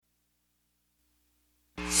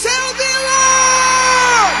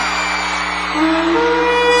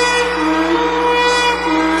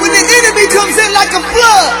like a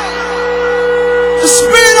flood, the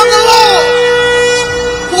Spirit of the Lord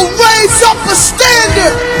will raise up a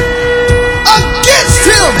standard against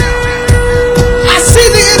him. I see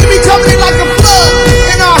the enemy coming in like a flood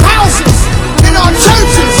in our houses, in our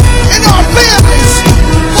churches, in our families.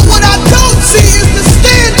 But what I don't see is the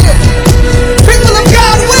standard. People of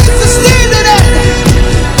God, where's the standard at?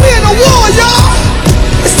 We're in a war, y'all.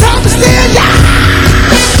 It's time to stand, y'all.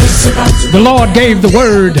 The Lord gave the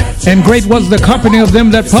word, and great was the company of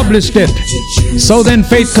them that published it. So then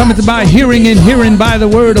faith cometh by hearing, and hearing by the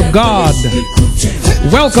word of God.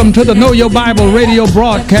 Welcome to the Know Your Bible radio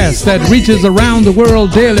broadcast that reaches around the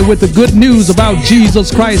world daily with the good news about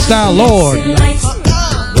Jesus Christ our Lord.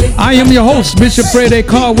 I am your host, Bishop Fred A.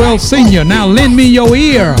 Caldwell Sr. Now lend me your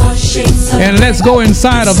ear, and let's go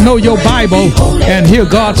inside of Know Your Bible and hear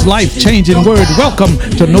God's life-changing word. Welcome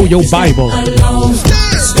to Know Your Bible.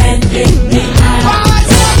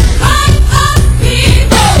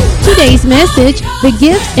 Today's message, the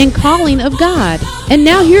gifts and calling of God. And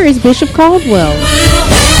now here is Bishop Caldwell.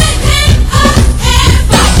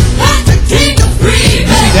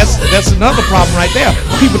 That's another problem right there.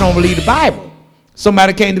 People don't believe the Bible.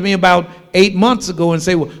 Somebody came to me about 8 months ago and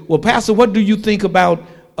said, well, Pastor, what do you think about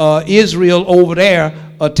Israel over there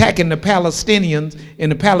attacking the Palestinians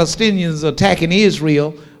and the Palestinians attacking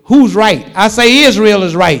Israel? Who's right? I say Israel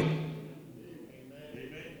is right.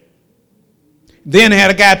 Then I had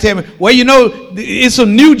a guy tell me, well, you know, it's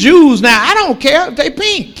some new Jews now. I don't care if they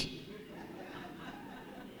pink.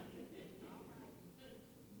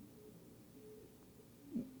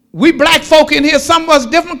 We black folk in here, some of us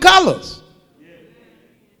different colors.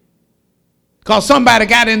 Because somebody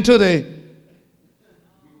got into the...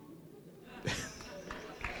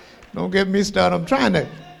 Don't get me started. I'm trying to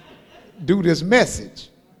do this message.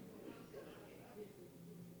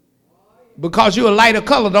 Because you're a lighter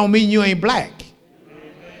color don't mean you ain't black.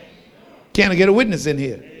 Can I get a witness in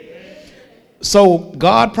here? So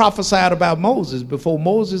God prophesied about Moses before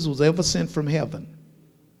Moses was ever sent from heaven.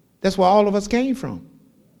 That's where all of us came from.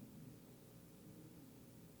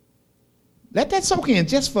 Let that soak in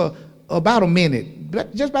just for about a minute,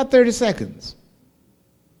 just about 30 seconds.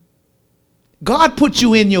 God put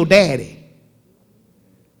you in your daddy.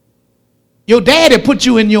 Your daddy put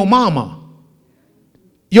you in your mama.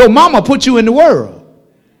 Your mama put you in the world.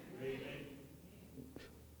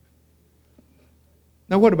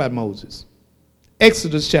 Now what about Moses?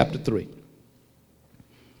 Exodus chapter 3.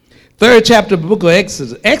 Third chapter of the book of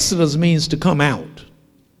Exodus. Exodus means to come out.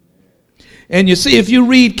 And you see, if you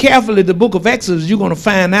read carefully the book of Exodus, you're going to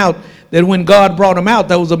find out that when God brought them out,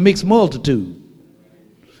 there was a mixed multitude.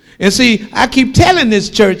 And see, I keep telling this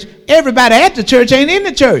church, everybody at the church ain't in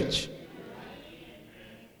the church.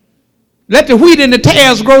 Let the wheat and the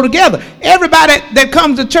tares grow together. Everybody that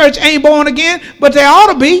comes to church ain't born again, but they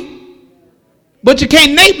ought to be. But you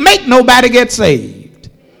can't make nobody get saved.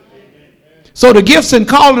 So the gifts and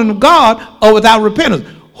calling of God are without repentance.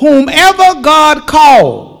 Whomever God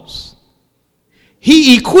calls,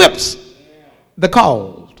 he equips the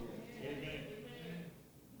called.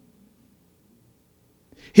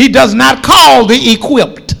 He does not call the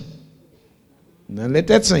equipped. Now let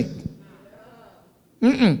that sink.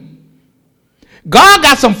 God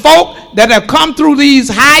got some folk that have come through these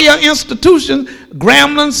higher institutions,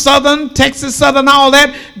 Grambling, Southern, Texas Southern, all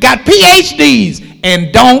that, got PhDs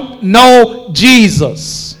and don't know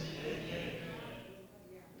Jesus.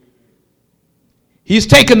 He's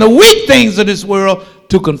taken the weak things of this world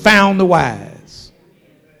to confound the wise.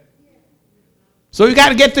 So you got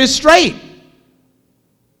to get this straight.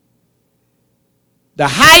 The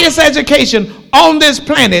highest education on this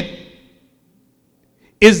planet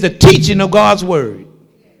is the teaching of God's word.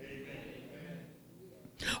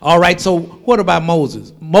 All right, so what about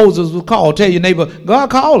Moses? Moses was called. Tell your neighbor,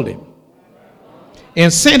 God called him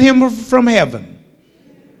and sent him from heaven.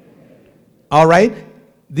 All right,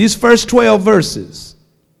 these first 12 verses,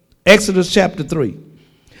 Exodus chapter 3.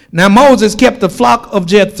 Now Moses kept the flock of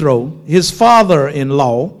Jethro, his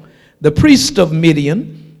father-in-law, the priest of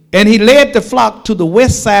Midian, and he led the flock to the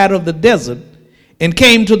west side of the desert and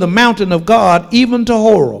came to the mountain of God, even to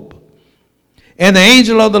Horeb. And the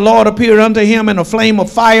angel of the Lord appeared unto him in a flame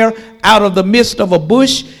of fire out of the midst of a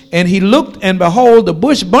bush. And he looked, and behold, the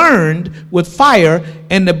bush burned with fire,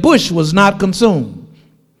 and the bush was not consumed.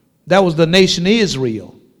 That was the nation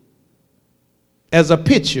Israel. As a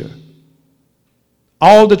picture,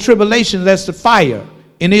 all the tribulations, that's the fire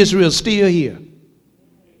in Israel, still here.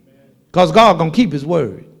 Because God gonna keep his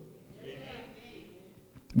word.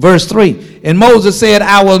 Verse 3, and Moses said,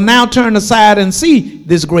 I will now turn aside and see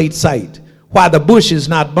this great sight, why the bush is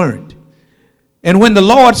not burnt. And when the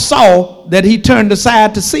Lord saw that he turned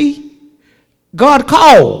aside to see, God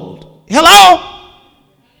called. Hello?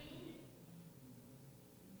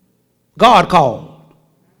 God called.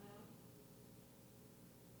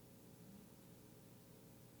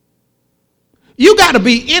 You got to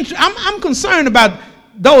be I'm concerned about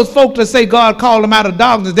those folks that say God called them out of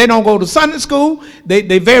darkness. They don't go to Sunday school.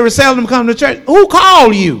 They very seldom come to church. Who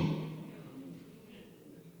called you?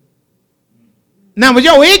 Now, with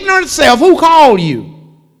your ignorant self, who called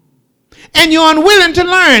you? And you're unwilling to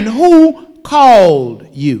learn who called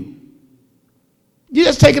you. You're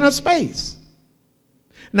just taking up space.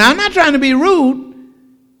 Now, I'm not trying to be rude,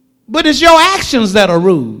 but it's your actions that are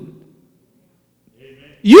rude.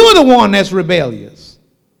 You're the one that's rebellious.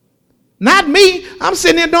 Not me. I'm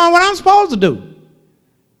sitting here doing what I'm supposed to do.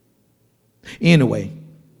 Anyway.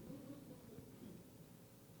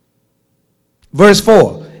 Verse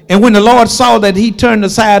 4. And when the Lord saw that he turned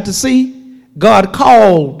aside to see, God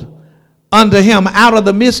called unto him out of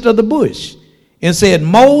the midst of the bush and said,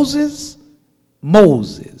 Moses,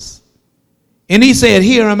 Moses. And he said,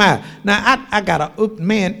 here am I. Now, I got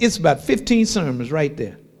man, it's about 15 sermons right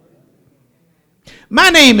there. My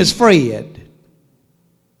name is Fred.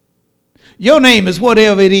 Your name is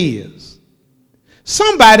whatever it is.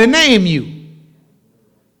 Somebody name you.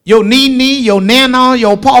 Your Nene, your Nana,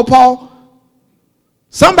 your Pawpaw.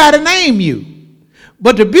 Somebody name you.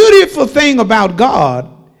 But the beautiful thing about God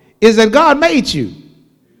is that God made you.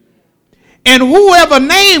 And whoever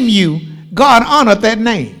named you, God honored that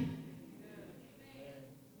name.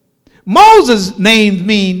 Moses' name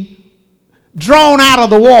means drawn out of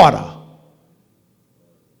the water.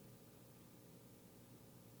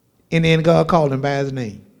 And then God called him by his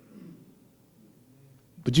name.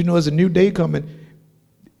 But you know, there's a new day coming.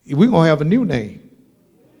 We're going to have a new name.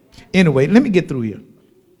 Anyway, let me get through here.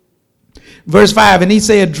 Verse 5, and he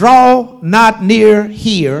said, draw not near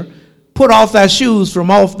here, put off thy shoes from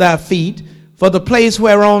off thy feet, for the place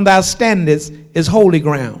whereon thou standest is holy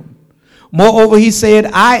ground. Moreover, he said,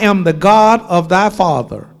 I am the God of thy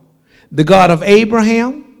father, the God of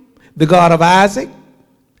Abraham, the God of Isaac,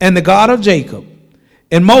 and the God of Jacob.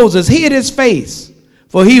 And Moses hid his face,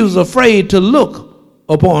 for he was afraid to look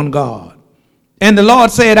upon God. And the Lord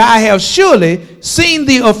said, I have surely seen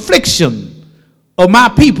the affliction of my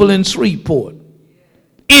people in Shreveport,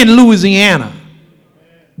 in Louisiana,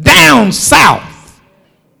 down south,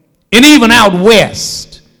 and even out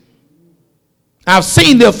west. I've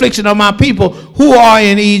seen the affliction of my people who are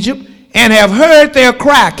in Egypt, and have heard their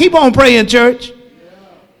cry. Keep on praying, church.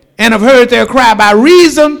 And have heard their cry by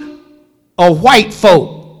reason of white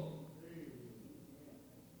folk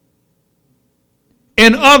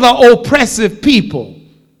and other oppressive people,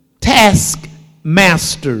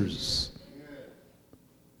 taskmasters.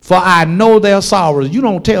 For I know their sorrows. You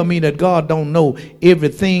don't tell me that God don't know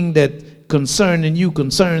everything that concerning you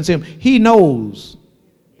concerns him. He knows.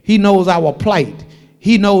 He knows our plight.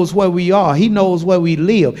 He knows where we are. He knows where we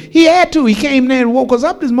live. He had to. He came there and woke us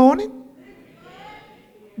up this morning.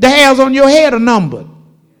 The hairs on your head are numbered.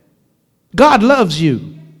 God loves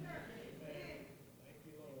you.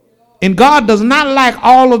 And God does not like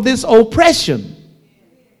all of this oppression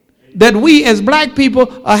that we as black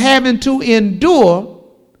people are having to endure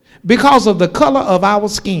because of the color of our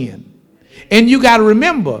skin. And you got to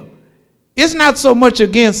remember, it's not so much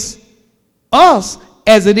against us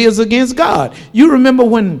as it is against God. You remember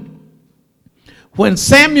when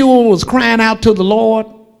Samuel was crying out to the Lord,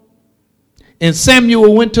 and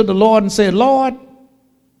Samuel went to the Lord and said, Lord,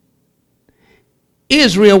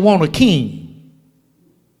 Israel want a king.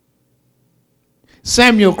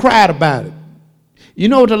 Samuel cried about it. You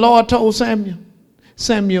know what the Lord told Samuel?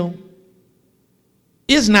 Samuel,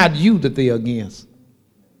 it's not you that they're against.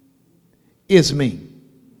 It's me.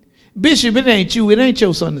 Bishop, it ain't you. It ain't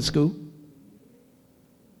your Sunday school.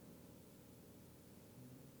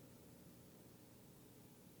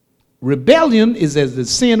 Rebellion is as the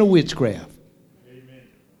sin of witchcraft.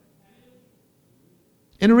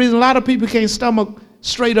 And the reason a lot of people can't stomach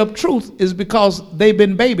straight up truth is because they've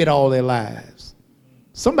been babied all their lives.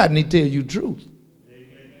 Somebody need to tell you the truth.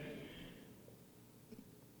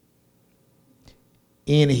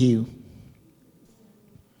 Anywho.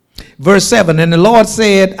 Verse 7, and the Lord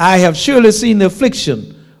said, I have surely seen the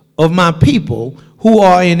affliction of my people who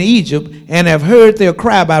are in Egypt, and have heard their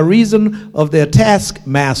cry by reason of their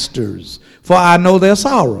taskmasters. For I know their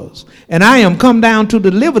sorrows. And I am come down to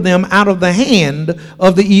deliver them out of the hand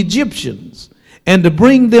of the Egyptians, and to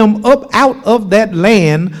bring them up out of that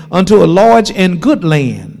land unto a large and good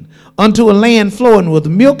land, unto a land flowing with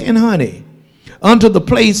milk and honey, unto the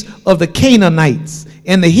place of the Canaanites,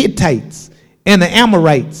 and the Hittites, and the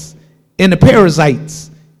Amorites, and the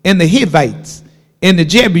Perizzites, and the Hivites, and the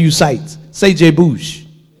Jebusites. Say Jebush.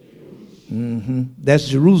 That's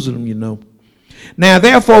Jerusalem, you know. Now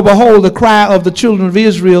therefore, behold, the cry of the children of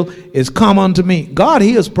Israel is come unto me. God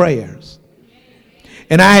hears prayers.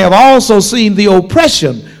 And I have also seen the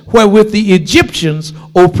oppression wherewith the Egyptians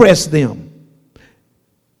oppress them.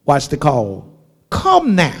 Watch the call.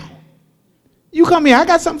 Come now. You come here. I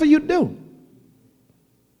got something for you to do.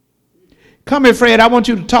 Come here, Fred. I want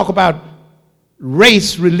you to talk about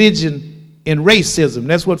race, religion, and racism.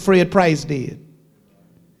 That's what Fred Price did.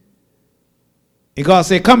 And God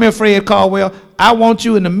said, come here, Fred Caldwell. I want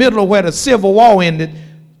you in the middle of where the Civil War ended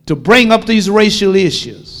to bring up these racial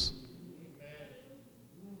issues.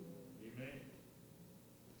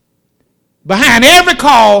 Behind every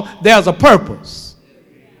call, there's a purpose.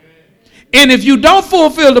 And if you don't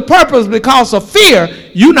fulfill the purpose because of fear,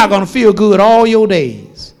 you're not going to feel good all your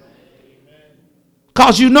days.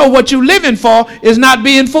 Because you know what you're living for is not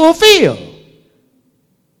being fulfilled.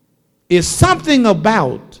 It's something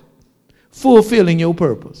about fulfilling your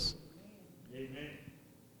purpose.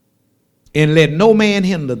 And let no man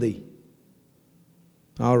hinder thee.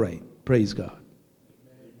 All right. Praise God.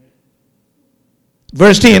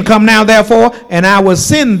 Verse 10, come now therefore, and I will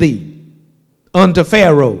send thee unto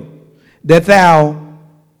Pharaoh, that thou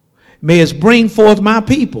mayest bring forth my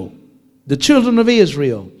people, the children of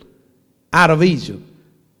Israel, out of Egypt.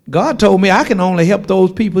 God told me I can only help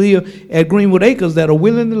those people here at Greenwood Acres that are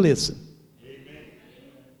willing to listen. Amen.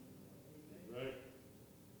 Right.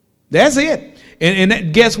 That's it.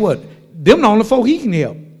 And guess what? Them the only folk he can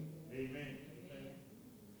help. Amen.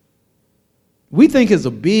 We think it's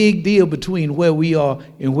a big deal between where we are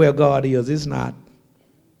and where God is. It's not.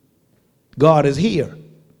 God is here.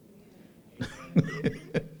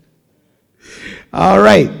 All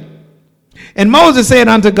right. And Moses said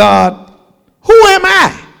unto God, who am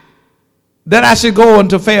I that I should go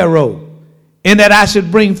unto Pharaoh, and that I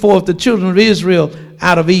should bring forth the children of Israel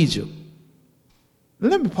out of Egypt?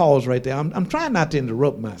 Let me pause right there. I'm trying not to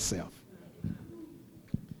interrupt myself.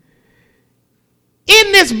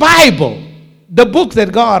 In this Bible, the book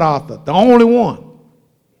that God authored, the only one,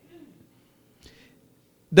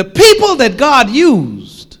 the people that God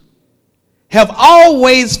used have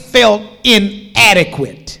always felt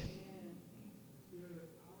inadequate.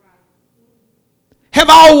 Have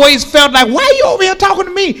always felt like, why are you over here talking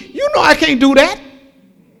to me? You know I can't do that.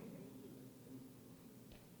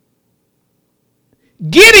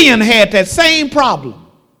 Gideon had that same problem.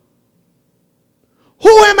 Who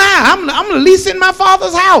am I? I'm the least in my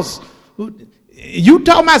father's house. You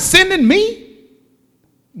talking about sending me?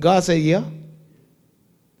 God said, yeah.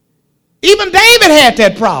 Even David had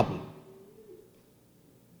that problem.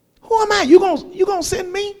 Who am I? You gonna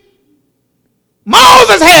send me?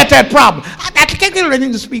 Moses had that problem. I can't get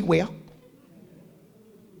anything to speak well.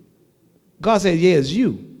 God said, yeah, it's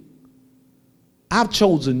you. I've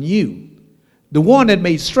chosen you. The one that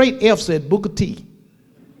made straight F's at Booker T.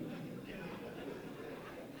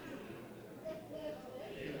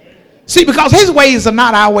 See, because his ways are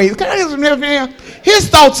not our ways. His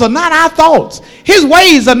thoughts are not our thoughts. His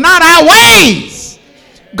ways are not our ways.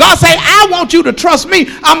 God said, I want you to trust me.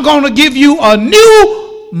 I'm going to give you a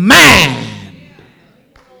new mind.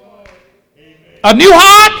 A new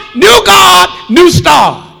heart, new God, new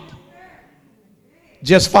start.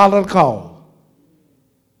 Just follow the call.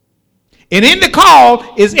 And in the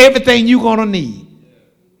call is everything you're going to need.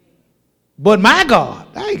 But my God,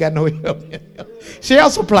 I ain't got no help. Shall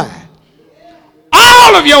supply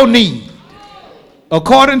all of your need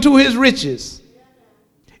according to his riches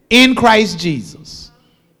in Christ Jesus.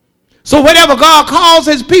 So whatever God calls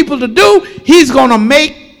his people to do, he's going to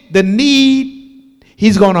make the need,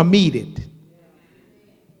 he's going to meet it.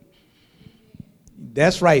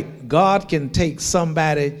 That's right. God can take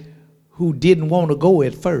somebody who didn't want to go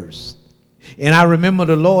at first. And I remember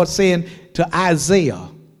the Lord saying to Isaiah,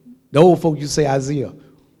 the old folk, you say Isaiah,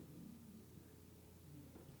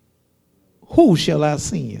 who shall I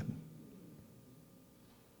send?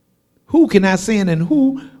 Who can I send and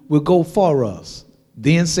who will go for us?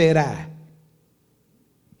 Then said I,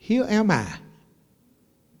 here am I,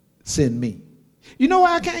 send me. You know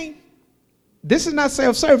why I came? This is not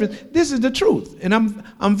self-serving. This is the truth. And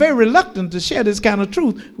I'm very reluctant to share this kind of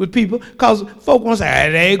truth with people because folk want to say,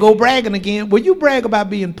 hey, there you go bragging again. Well, you brag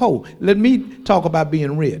about being poor. Let me talk about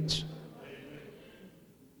being rich.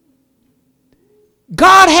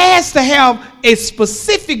 God has to have a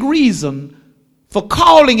specific reason for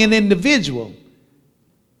calling an individual.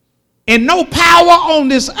 And no power on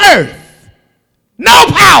this earth, no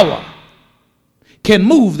power can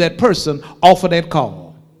move that person off of that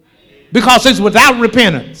call. Because it's without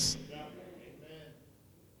repentance.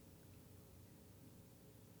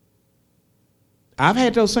 I've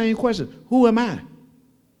had those same questions. Who am I?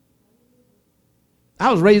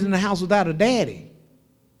 I was raised in a house without a daddy.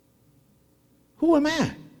 Who am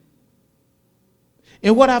I?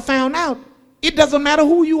 And what I found out, it doesn't matter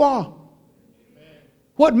who you are. Amen.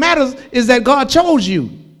 What matters is that God chose you.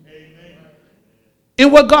 Amen.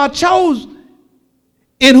 And what God chose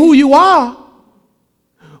in who you are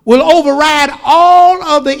will override all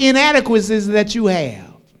of the inadequacies that you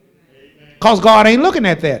have. Because God ain't looking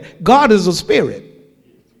at that. God is a spirit.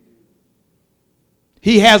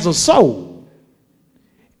 He has a soul.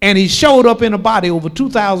 And he showed up in a body over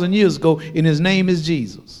 2,000 years ago, and his name is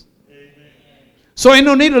Jesus. So ain't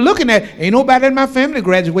no need of looking at, ain't nobody in my family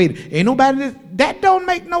graduated. Ain't nobody, that don't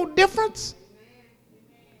make no difference.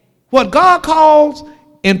 What God calls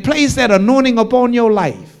and place that anointing upon your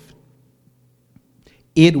life,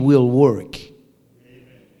 it will work.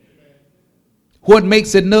 What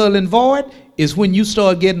makes it null and void is when you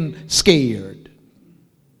start getting scared.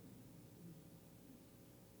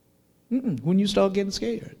 When you start getting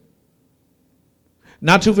scared.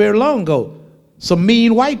 Not too very long ago, some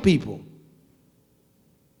mean white people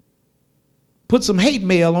put some hate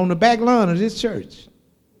mail on the back lawn of this church.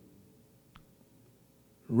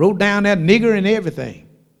 Wrote down that nigger and everything.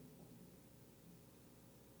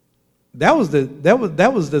 That was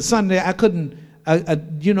the Sunday I couldn't,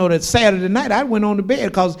 that Saturday night I went on to bed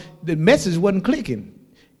because the message wasn't clicking.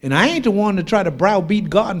 And I ain't the one to try to browbeat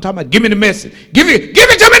God and talk about, give me the message. Give it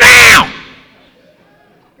to me now.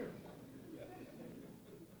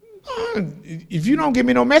 If you don't give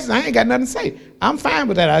me no message, I ain't got nothing to say. I'm fine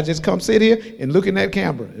with that. I just come sit here and look in that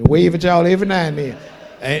camera and wave at y'all every now and then.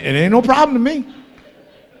 And it ain't no problem to me.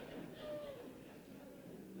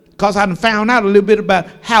 Because I done found out a little bit about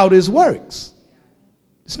how this works.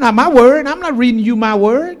 It's not my word. I'm not reading you my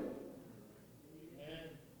word.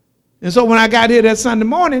 And so when I got here that Sunday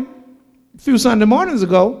morning, a few Sunday mornings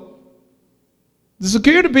ago, the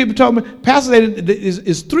security people told me, Pastor,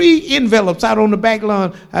 is 3 envelopes out on the back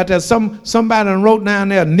lawn out there. Somebody wrote down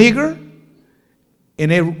there nigger,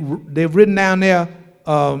 and they've written down there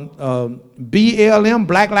BLM,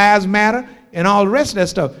 Black Lives Matter, and all the rest of that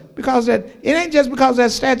stuff. Because it ain't just because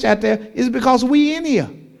that statue out there, it's because we in here.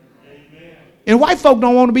 Amen. And white folk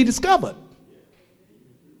don't want to be discovered.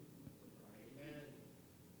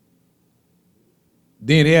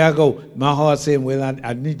 Then here I go. My heart saying, well,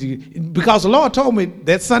 I need to, because the Lord told me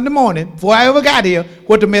that Sunday morning, before I ever got here,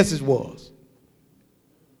 what the message was.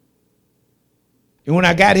 And when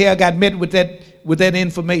I got here, I got met with that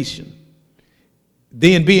information.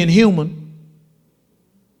 Then being human,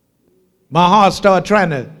 my heart started trying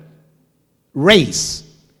to race.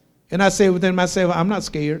 And I said within myself, I'm not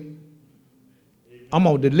scared. I'm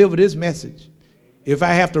going to deliver this message. If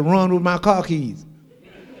I have to run with my car keys.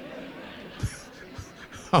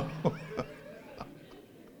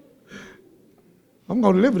 I'm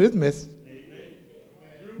going to deliver this message.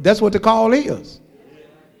 That's what the call is.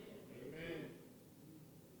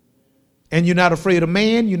 And you're not afraid of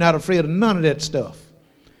man. You're not afraid of none of that stuff.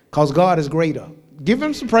 Because God is greater. Give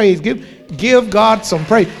him some praise. Give God some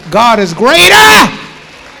praise. God is greater.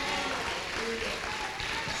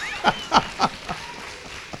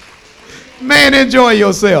 Man, enjoy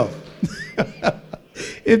yourself.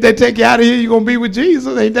 If they take you out of here, you're going to be with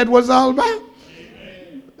Jesus. Ain't that what it's all about?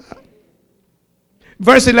 Amen.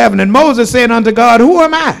 Verse 11, and Moses said unto God, who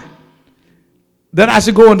am I that I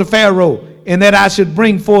should go unto Pharaoh and that I should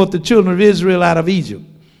bring forth the children of Israel out of Egypt?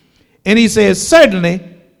 And he says, certainly,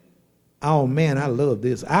 oh man, I love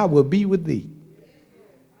this. I will be with thee.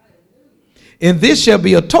 And this shall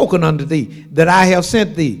be a token unto thee that I have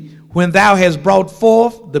sent thee. When thou hast brought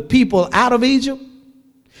forth the people out of Egypt,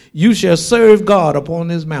 you shall serve God upon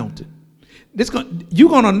this mountain. You're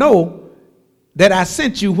going to know that I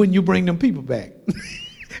sent you when you bring them people back.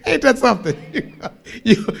 Ain't that something?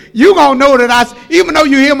 You're going to know that even though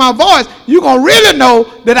you hear my voice, you're going to really know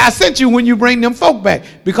that I sent you when you bring them folk back,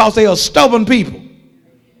 because they are stubborn people.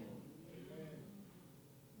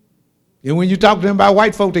 And when you talk to them about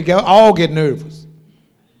white folk, they all get nervous.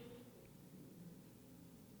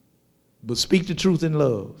 But speak the truth in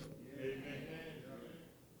love.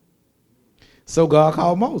 So God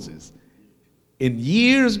called Moses. And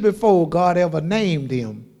years before God ever named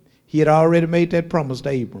him, he had already made that promise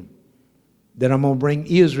to Abram, that I'm going to bring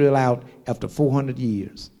Israel out after 400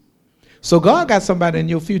 years. So God got somebody in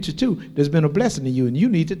your future too that's been a blessing to you, and you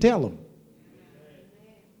need to tell them.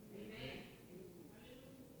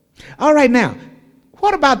 All right, now,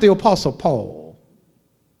 what about the Apostle Paul?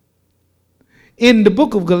 In the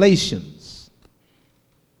book of Galatians.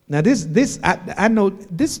 Now I know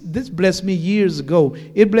this blessed me years ago.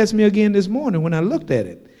 It blessed me again this morning when I looked at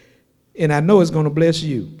it. And I know it's going to bless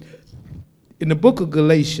you. In the book of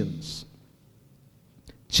Galatians,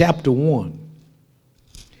 chapter 1,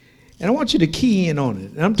 and I want you to key in on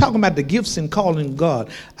it. And I'm talking about the gifts and calling of God.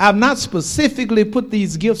 I've not specifically put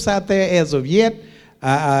these gifts out there as of yet.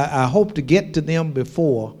 I hope to get to them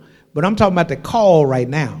before. But I'm talking about the call right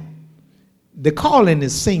now. The calling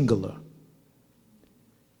is singular.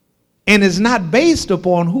 And it's not based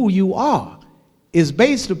upon who you are. It's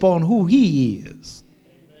based upon who he is.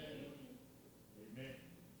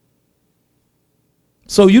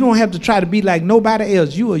 So you don't have to try to be like nobody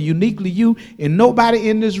else. You are uniquely you, and nobody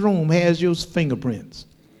in this room has your fingerprints.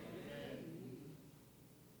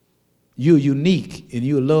 You're unique, and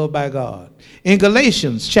you're loved by God. In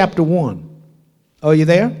Galatians chapter 1, are you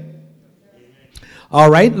there?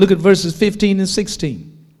 All right, look at verses 15 and 16.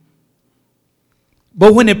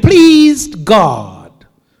 But when it pleased God,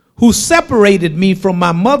 who separated me from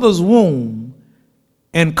my mother's womb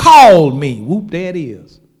and called me, whoop, there it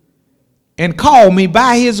is, and called me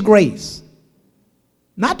by his grace,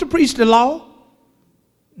 not to preach the law,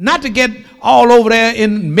 not to get all over there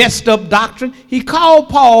in messed up doctrine. He called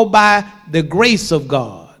Paul by the grace of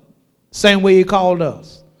God, same way he called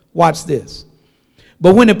us. Watch this.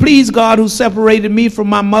 But when it pleased God, who separated me from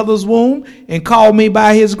my mother's womb and called me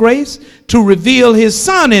by his grace, to reveal his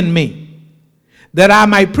son in me, that I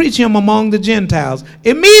might preach him among the Gentiles,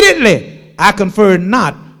 immediately I conferred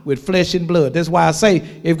not with flesh and blood. That's why I say,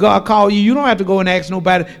 if God called you, you don't have to go and ask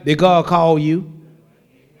nobody, did God call you?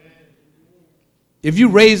 If you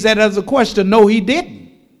raise that as a question, no, he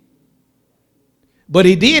didn't. But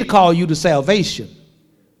he did call you to salvation.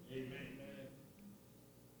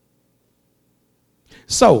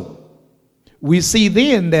 So, we see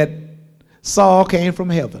then that Saul came from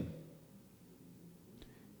heaven.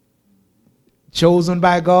 Chosen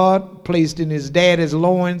by God, placed in his daddy's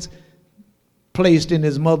loins, placed in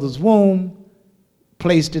his mother's womb,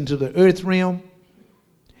 placed into the earth realm,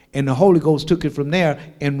 and the Holy Ghost took it from there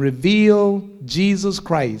and revealed Jesus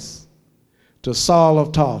Christ to Saul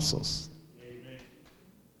of Tarsus. Amen.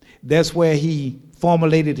 That's where he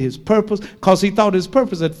formulated his purpose, because he thought his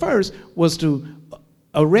purpose at first was to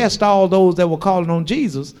arrest all those that were calling on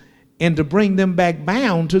Jesus and to bring them back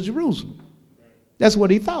bound to Jerusalem. That's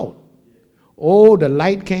what he thought. Oh, the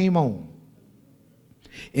light came on.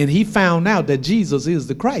 And he found out that Jesus is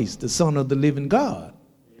the Christ, the Son of the living God.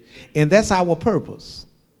 And that's our purpose.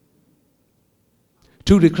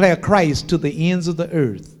 To declare Christ to the ends of the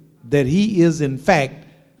earth, that he is in fact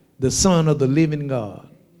the Son of the living God.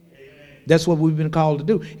 That's what we've been called to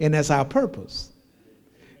do. And that's our purpose.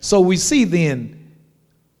 So we see then,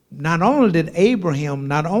 not only did Abraham,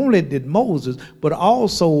 not only did Moses, but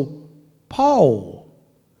also Paul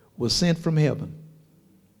was sent from heaven.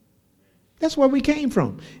 That's where we came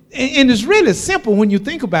from. And it's really simple when you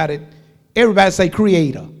think about it. Everybody say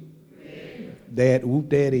creator. There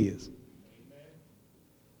it is.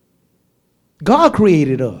 God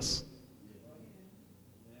created us.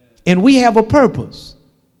 And we have a purpose.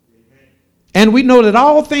 And we know that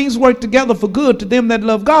all things work together for good to them that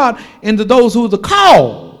love God and to those who are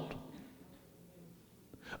called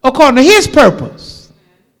according to his purpose.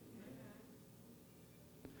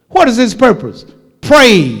 What is his purpose?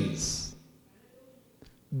 Praise,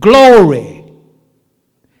 glory,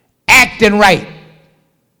 acting right,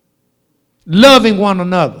 loving one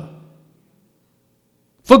another,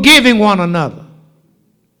 forgiving one another,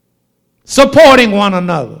 supporting one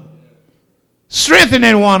another,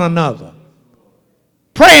 strengthening one another,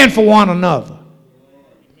 praying for one another,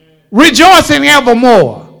 rejoicing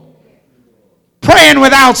evermore, praying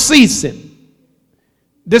without ceasing,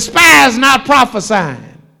 despise not prophesying.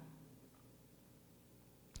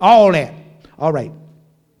 All that. All right.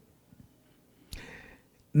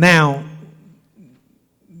 Now,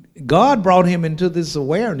 God brought him into this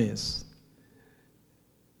awareness,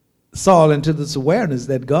 Saul into this awareness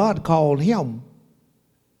that God called him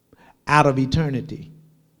out of eternity.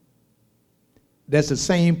 That's the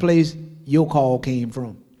same place your call came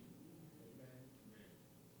from.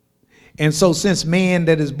 And so since man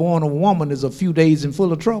that is born of woman is a few days and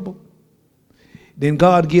full of trouble, then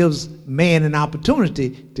God gives man an opportunity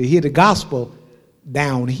to hear the gospel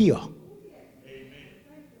down here.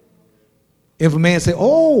 If a man say,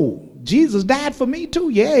 oh, Jesus died for me too.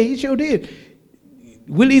 Yeah, he sure did.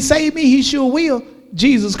 Will he save me? He sure will.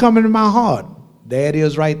 Jesus come into my heart. There it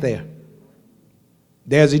is right there.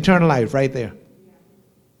 There's eternal life right there.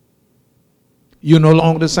 You're no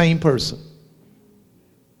longer the same person.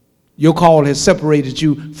 Your call has separated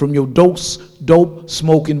you from your dope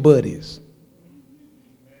smoking buddies,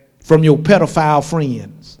 from your pedophile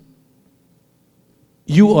friends.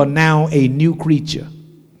 You are now a new creature.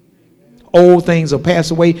 Old things are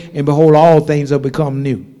passed away, and behold, all things have become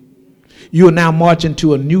new. You are now marching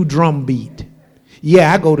to a new drum beat.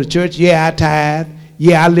 Yeah, I go to church. Yeah, I tithe.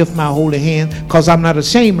 Yeah, I lift my holy hand because I'm not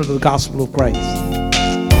ashamed of the gospel of Christ.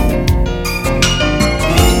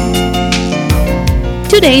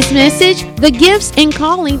 Today's message, The Gifts and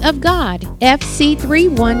Calling of God, FC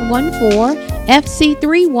 3114. FC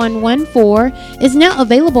 3114 is now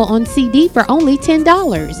available on CD for only $10,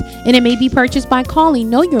 and it may be purchased by calling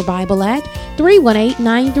Know Your Bible at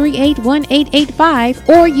 318-938-1885,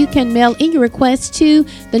 or you can mail in your request to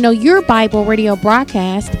the Know Your Bible radio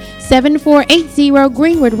broadcast, 7480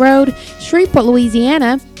 Greenwood Road, Shreveport,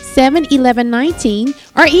 Louisiana, 71119,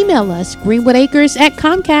 or email us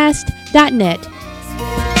greenwoodacres@comcast.net.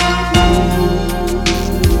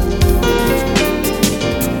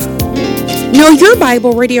 Know Your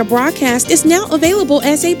Bible radio broadcast is now available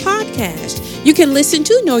as a podcast. You can listen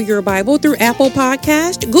to Know Your Bible through Apple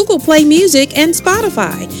Podcast, Google Play Music, and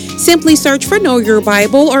Spotify. Simply search for Know Your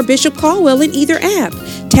Bible or Bishop Caldwell in either app.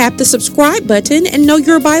 Tap the subscribe button and Know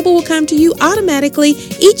Your Bible will come to you automatically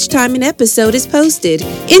each time an episode is posted.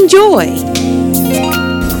 Enjoy!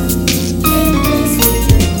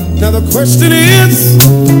 Now the question is,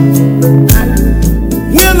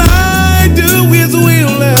 will I do His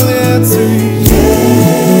will? Answer.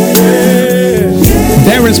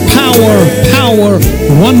 There is power,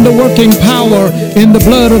 wonder-working power in the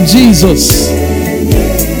blood of Jesus.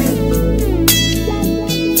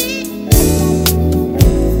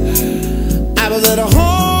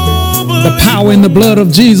 The power in the blood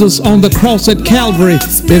of Jesus on the cross at Calvary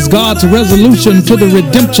is God's resolution to the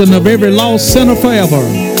redemption of every lost sinner forever.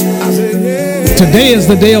 Today is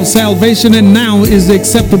the day of salvation, and now is the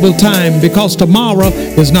acceptable time, because tomorrow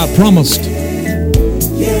is not promised.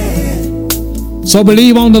 So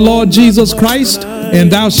believe on the Lord Jesus Christ, and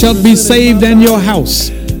thou shalt be saved and your house.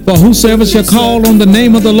 For whosoever shall call on the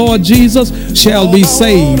name of the Lord Jesus shall be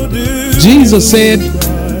saved. Jesus said,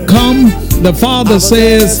 come. The Father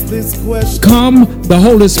says, come. The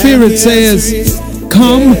Holy Spirit says,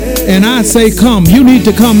 come. And I say, come. You need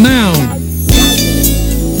to come now.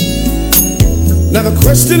 Now the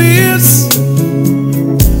question is,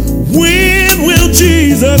 when will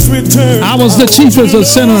Jesus return? I was the chiefest of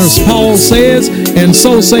sinners, Paul says, and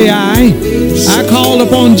so say I. I called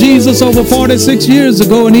upon Jesus over 46 years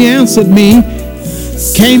ago, and he answered me,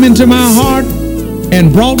 came into my heart,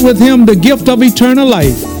 and brought with him the gift of eternal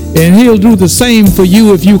life. And he'll do the same for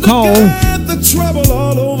you if you call. Got the trouble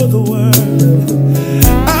all over the world.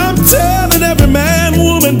 I'm telling every man,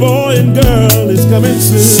 woman, boy, and girl is coming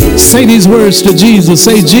soon. Say these words to Jesus.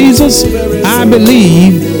 Say, Jesus, I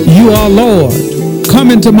believe you are Lord.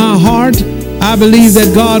 Come into my heart. I believe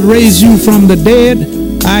that God raised you from the dead.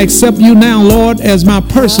 I accept you now, Lord, as my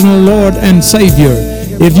personal Lord and Savior.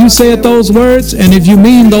 If you said those words, and if you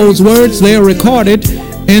mean those words, they are recorded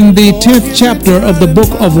in the 10th chapter of the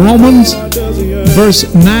book of Romans, verse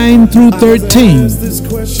 9 through 13.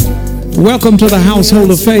 Welcome to the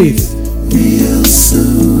household of faith.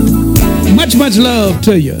 Much, much love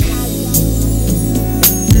to you.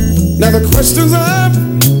 Now the questions are,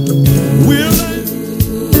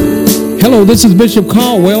 hello, this is Bishop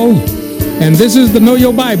Caldwell, and this is the Know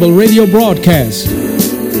Your Bible radio broadcast.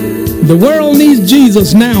 The world needs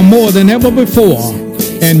Jesus now more than ever before,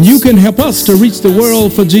 and you can help us to reach the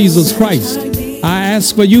world for Jesus Christ. I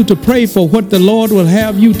ask for you to pray for what the Lord will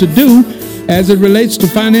have you to do as it relates to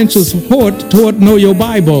financial support toward Know Your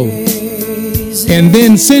Bible. And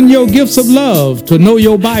then send your gifts of love to Know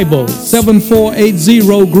Your Bible,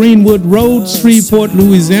 7480 Greenwood Road, Shreveport,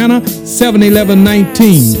 Louisiana,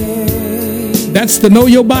 71119. That's the Know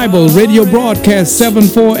Your Bible radio broadcast,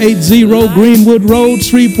 7480 Greenwood Road,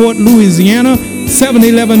 Shreveport, Louisiana,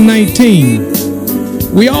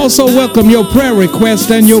 71119. We also welcome your prayer requests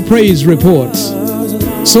and your praise reports.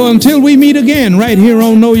 So until we meet again right here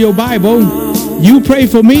on Know Your Bible, you pray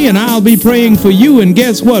for me and I'll be praying for you, and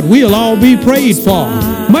guess what? We'll all be prayed for.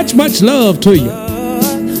 Much, much love to you.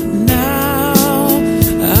 now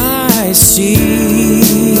I see